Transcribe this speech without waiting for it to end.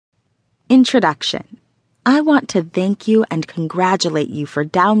Introduction. I want to thank you and congratulate you for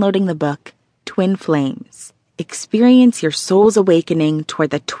downloading the book, Twin Flames. Experience your soul's awakening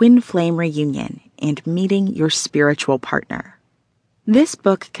toward the twin flame reunion and meeting your spiritual partner. This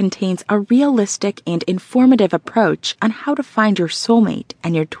book contains a realistic and informative approach on how to find your soulmate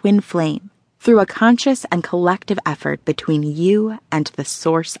and your twin flame through a conscious and collective effort between you and the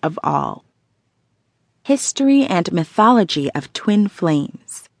source of all. History and mythology of twin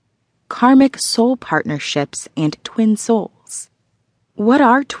flames. Karmic soul partnerships and twin souls. What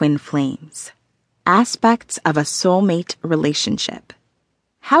are twin flames? Aspects of a soulmate relationship.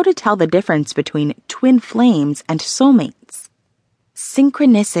 How to tell the difference between twin flames and soulmates.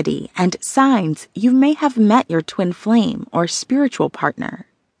 Synchronicity and signs you may have met your twin flame or spiritual partner.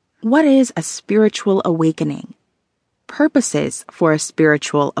 What is a spiritual awakening? Purposes for a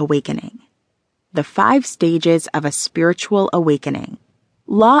spiritual awakening. The 5 stages of a spiritual awakening.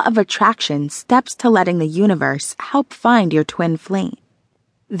 Law of attraction steps to letting the universe help find your twin flame.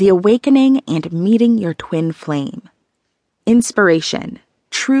 The awakening and meeting your twin flame. Inspiration.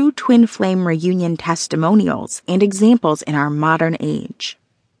 True twin flame reunion testimonials and examples in our modern age.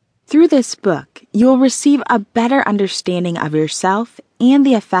 Through this book, you will receive a better understanding of yourself and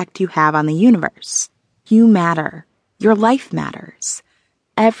the effect you have on the universe. You matter. Your life matters.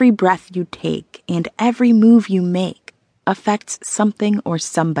 Every breath you take and every move you make affects something or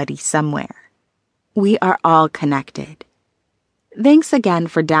somebody somewhere. We are all connected. Thanks again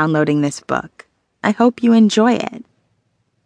for downloading this book. I hope you enjoy it.